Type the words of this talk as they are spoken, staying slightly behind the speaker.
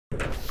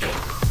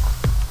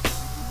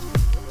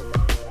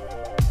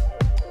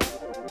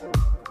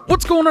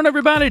What's going on,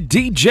 everybody?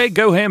 DJ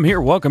GoHam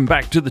here. Welcome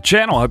back to the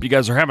channel. I hope you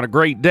guys are having a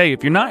great day.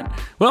 If you're not,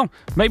 well,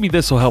 maybe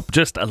this will help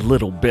just a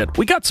little bit.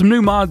 We got some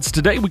new mods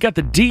today. We got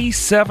the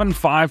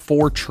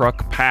D754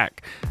 truck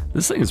pack.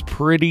 This thing is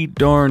pretty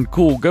darn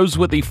cool. Goes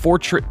with the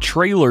portrait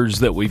trailers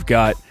that we've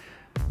got.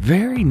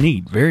 Very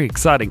neat, very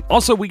exciting.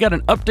 Also, we got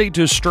an update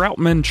to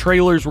Stroutman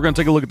trailers. We're going to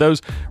take a look at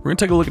those. We're going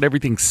to take a look at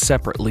everything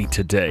separately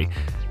today,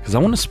 because I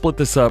want to split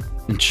this up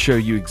and show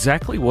you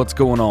exactly what's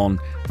going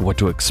on and what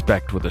to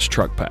expect with this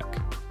truck pack.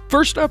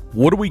 First up,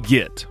 what do we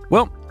get?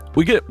 Well,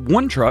 we get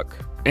one truck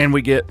and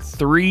we get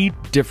 3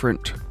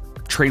 different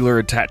trailer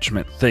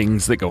attachment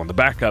things that go on the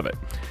back of it.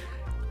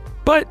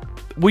 But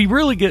we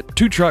really get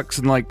 2 trucks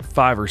and like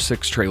 5 or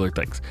 6 trailer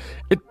things.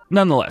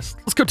 Nonetheless,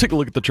 let's go take a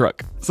look at the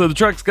truck. So the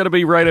truck's gonna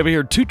be right over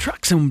here. 2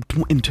 trucks in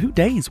 2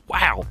 days.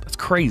 Wow, that's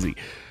crazy.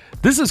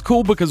 This is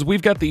cool because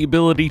we've got the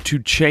ability to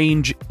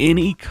change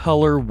any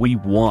color we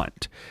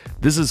want.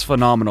 This is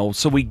phenomenal.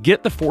 So we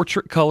get the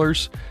portrait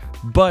colors,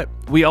 but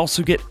we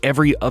also get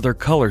every other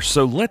color.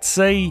 So let's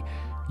say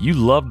you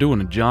love doing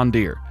a John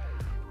Deere.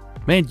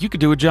 Man, you could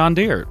do a John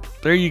Deere.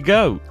 There you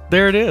go.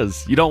 There it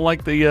is. You don't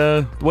like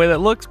the way that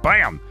looks?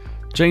 Bam!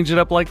 Change it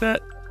up like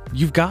that.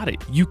 You've got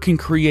it. You can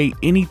create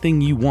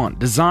anything you want.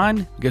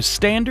 Design, go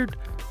standard.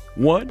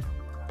 1,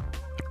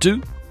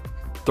 2,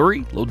 3.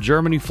 Little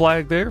Germany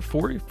flag there.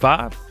 4,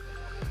 5,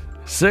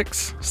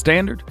 6.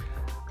 Standard.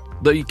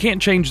 Though you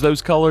can't change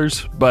those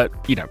colors, but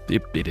you know,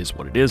 it is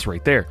what it is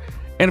right there.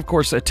 And of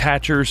course,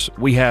 attachers,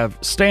 we have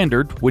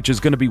standard, which is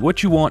going to be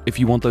what you want if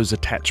you want those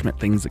attachment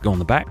things that go on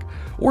the back,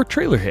 or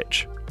trailer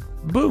hitch.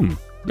 Boom.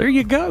 There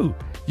you go.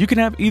 You can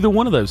have either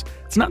one of those.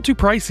 It's not too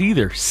pricey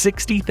either,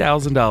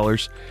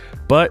 $60,000,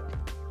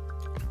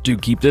 but do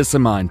keep this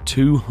in mind,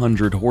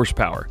 200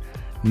 horsepower.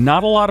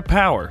 Not a lot of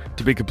power,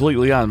 to be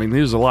completely honest. I mean,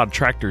 there's a lot of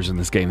tractors in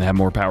this game that have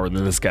more power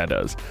than this guy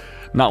does.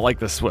 Not like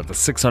this, what, the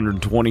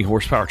 620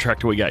 horsepower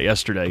tractor we got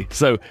yesterday.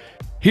 So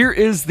here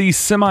is the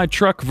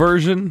semi-truck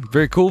version.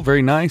 Very cool,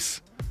 very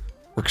nice.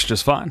 Works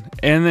just fine.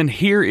 And then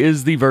here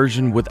is the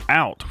version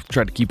without.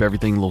 Try to keep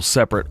everything a little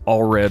separate,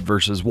 all red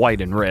versus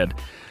white and red.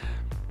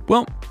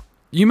 Well,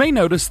 you may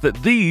notice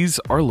that these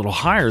are a little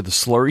higher, the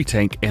slurry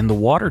tank and the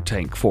water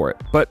tank for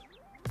it, but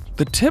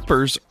the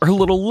tippers are a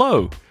little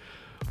low.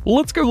 Well,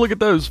 let's go look at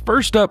those.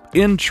 First up,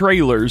 in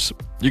trailers,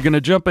 you're going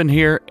to jump in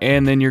here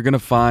and then you're going to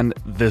find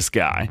this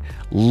guy,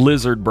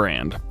 Lizard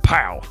brand.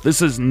 Pow!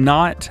 This is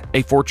not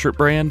a portrait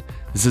brand.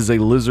 This is a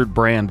Lizard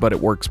brand, but it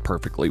works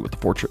perfectly with the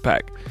portrait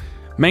pack.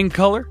 Main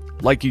color,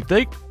 like you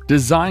think.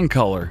 Design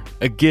color,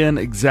 again,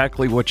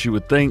 exactly what you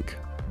would think.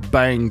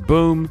 Bang,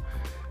 boom.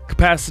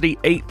 Capacity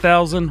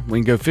 8,000. We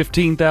can go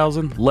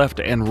 15,000 left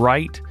and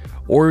right,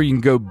 or you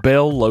can go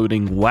bell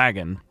loading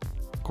wagon.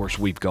 Of course,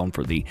 we've gone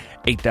for the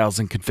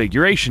 8,000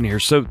 configuration here,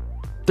 so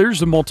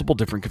there's a multiple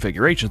different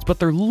configurations, but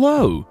they're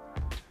low.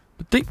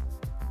 But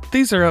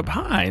these are up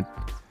high.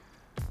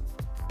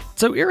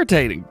 So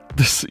irritating.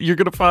 You're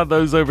gonna find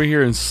those over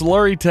here in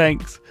slurry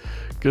tanks.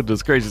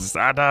 Goodness gracious,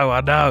 I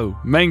know.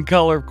 Main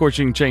color, of course,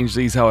 you can change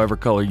these however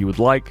color you would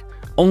like.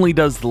 Only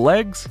does the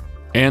legs.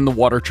 And the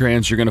water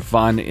trans you're going to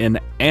find in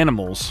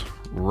animals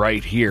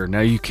right here.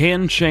 Now you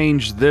can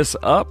change this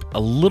up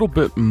a little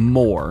bit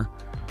more.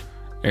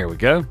 There we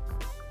go.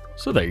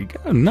 So there you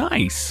go.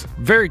 Nice.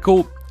 Very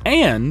cool.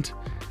 And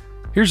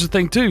here's the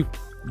thing too.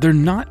 They're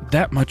not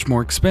that much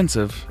more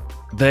expensive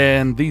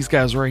than these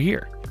guys right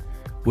here,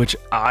 which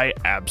I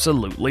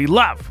absolutely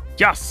love.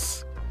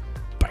 Yes.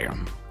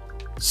 Bam.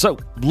 So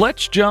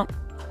let's jump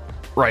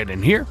right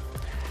in here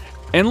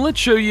and let's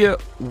show you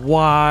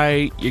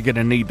why you're going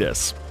to need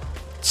this.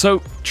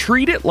 So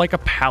treat it like a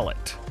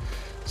pallet.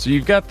 So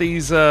you've got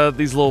these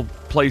little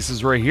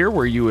places right here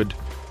where you would,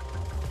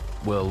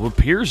 well, it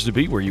appears to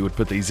be where you would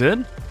put these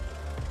in.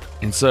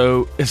 And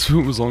so as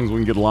long as we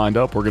can get lined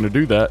up, we're going to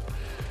do that.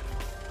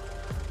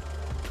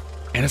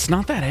 And it's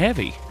not that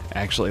heavy,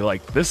 actually.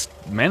 Like, this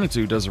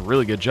Manitou does a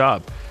really good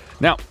job.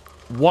 Now,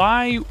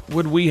 why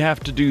would we have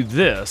to do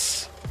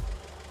this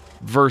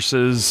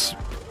versus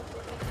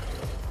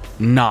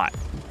not?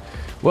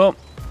 Well,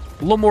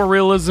 a little more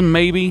realism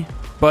maybe.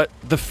 But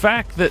the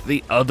fact that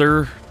the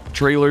other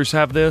trailers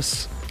have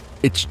this,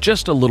 it's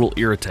just a little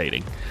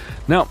irritating.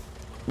 Now,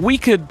 we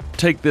could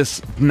take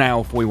this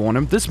now if we want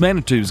him. This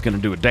Manitou is going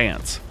to do a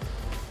dance.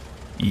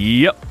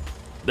 Yep,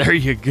 there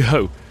you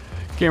go.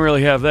 Can't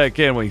really have that,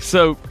 can we?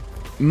 So,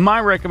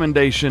 my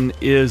recommendation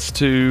is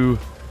to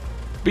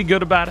be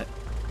good about it.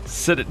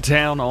 Sit it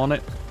down on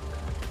it,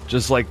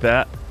 just like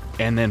that,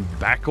 and then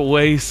back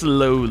away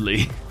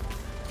slowly.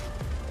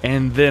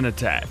 And then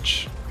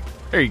attach.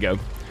 There you go.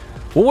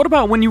 Well, what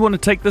about when you want to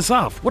take this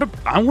off? What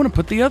if I want to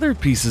put the other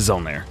pieces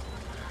on there?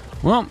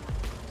 Well,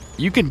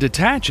 you can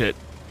detach it,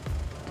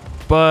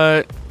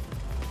 but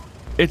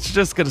it's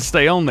just going to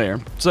stay on there.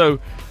 So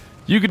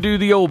you could do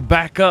the old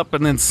back up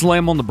and then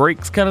slam on the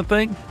brakes kind of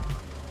thing,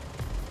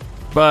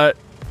 but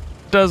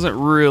doesn't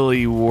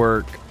really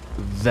work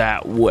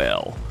that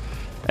well,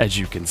 as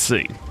you can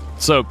see.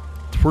 So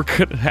we're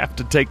going to have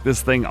to take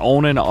this thing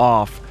on and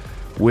off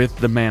with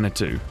the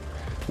Manitou,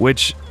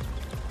 which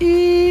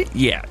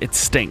Yeah, it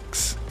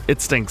stinks.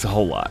 It stinks a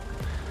whole lot.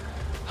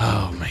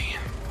 Oh, man.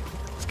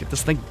 Let's get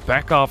this thing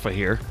back off of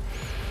here.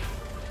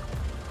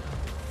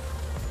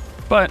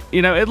 But,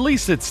 you know, at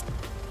least it's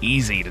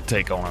easy to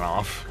take on and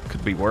off.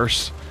 Could be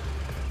worse.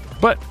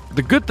 But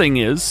the good thing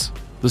is,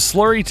 the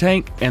slurry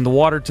tank and the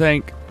water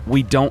tank,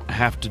 we don't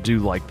have to do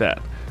like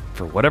that.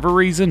 For whatever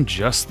reason,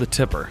 just the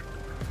tipper.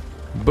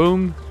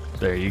 Boom.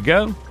 There you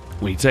go.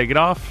 When you take it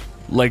off,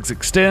 legs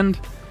extend.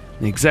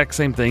 The exact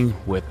same thing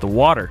with the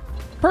water.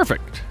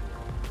 Perfect.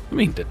 I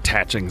mean,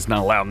 detaching's not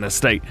allowed in this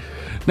state.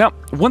 Now,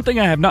 one thing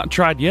I have not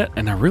tried yet,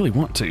 and I really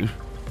want to,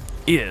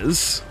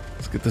 is,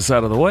 let's get this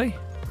out of the way.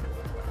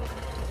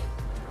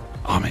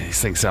 Oh man, these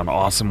things sound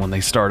awesome when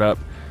they start up.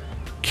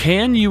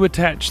 Can you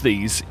attach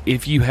these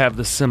if you have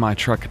the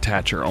semi-truck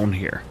attacher on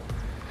here?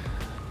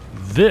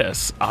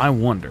 This, I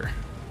wonder.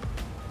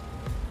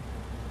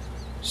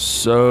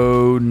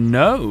 So,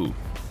 no.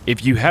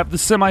 If you have the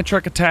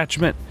semi-truck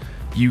attachment,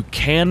 you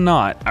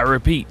cannot, I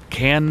repeat,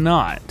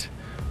 cannot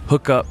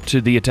hook up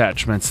to the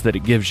attachments that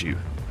it gives you.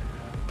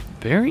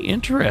 Very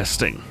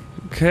interesting.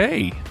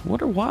 Okay,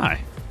 wonder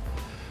why.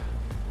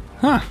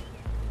 Huh.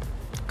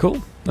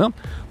 Cool. Well,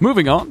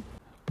 moving on.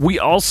 We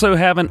also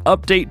have an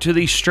update to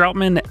the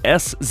Strautmann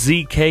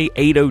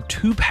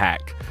SZK802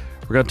 pack.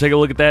 We're going to take a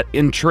look at that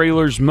in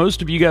trailers.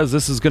 Most of you guys,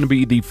 this is going to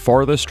be the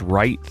farthest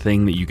right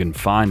thing that you can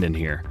find in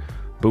here.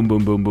 Boom,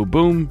 boom, boom, boom,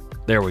 boom.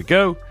 There we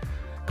go.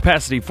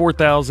 Capacity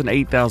 4,000,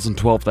 8,000,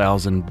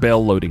 12,000,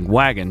 bell loading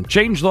wagon.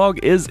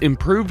 Changelog is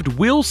improved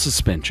wheel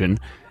suspension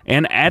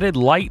and added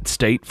light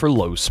state for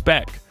low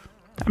spec.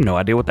 I have no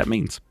idea what that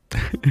means.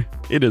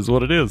 It is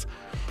what it is.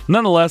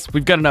 Nonetheless,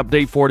 we've got an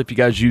update for it. If you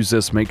guys use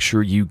this, make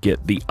sure you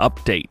get the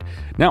update.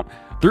 Now,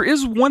 there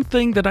is one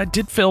thing that I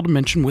did fail to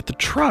mention with the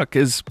truck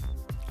is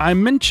I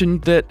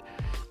mentioned that,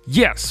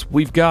 yes,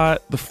 we've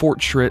got the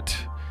Fort Schritt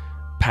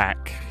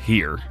pack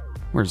here.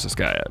 Where's this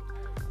guy at?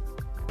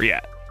 Yeah,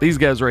 these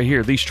guys right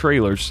here, these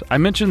trailers. I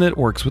mentioned that it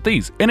works with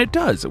these, and it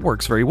does. It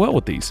works very well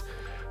with these.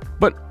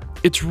 But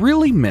it's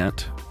really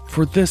meant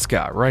for this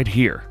guy right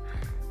here,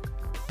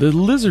 the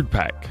Lizard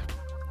pack.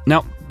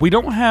 Now, we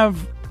don't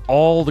have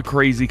all the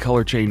crazy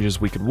color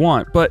changes we could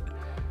want, but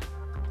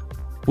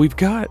we've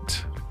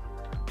got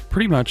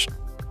pretty much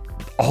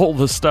all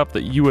the stuff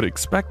that you would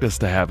expect us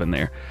to have in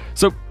there.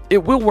 So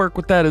it will work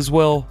with that as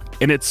well,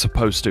 and it's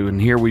supposed to. And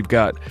here we've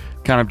got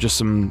kind of just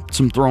some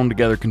thrown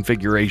together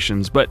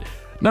configurations, but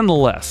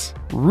nonetheless,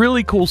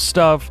 really cool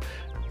stuff.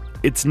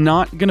 It's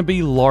not going to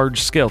be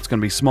large scale, it's going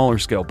to be smaller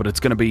scale, but it's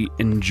going to be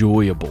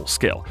enjoyable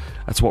scale.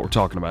 That's what we're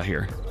talking about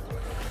here.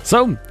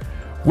 So,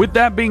 with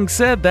that being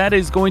said, that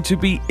is going to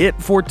be it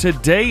for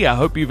today. I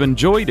hope you've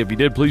enjoyed. If you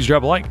did, please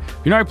drop a like.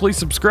 If you're not, please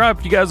subscribe.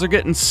 If you guys are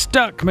getting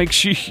stuck, make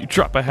sure you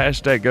drop a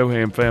hashtag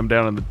GoHamFam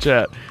down in the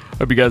chat.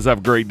 Hope you guys have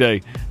a great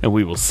day, and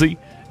we will see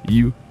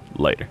you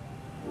later.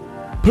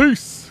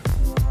 Peace.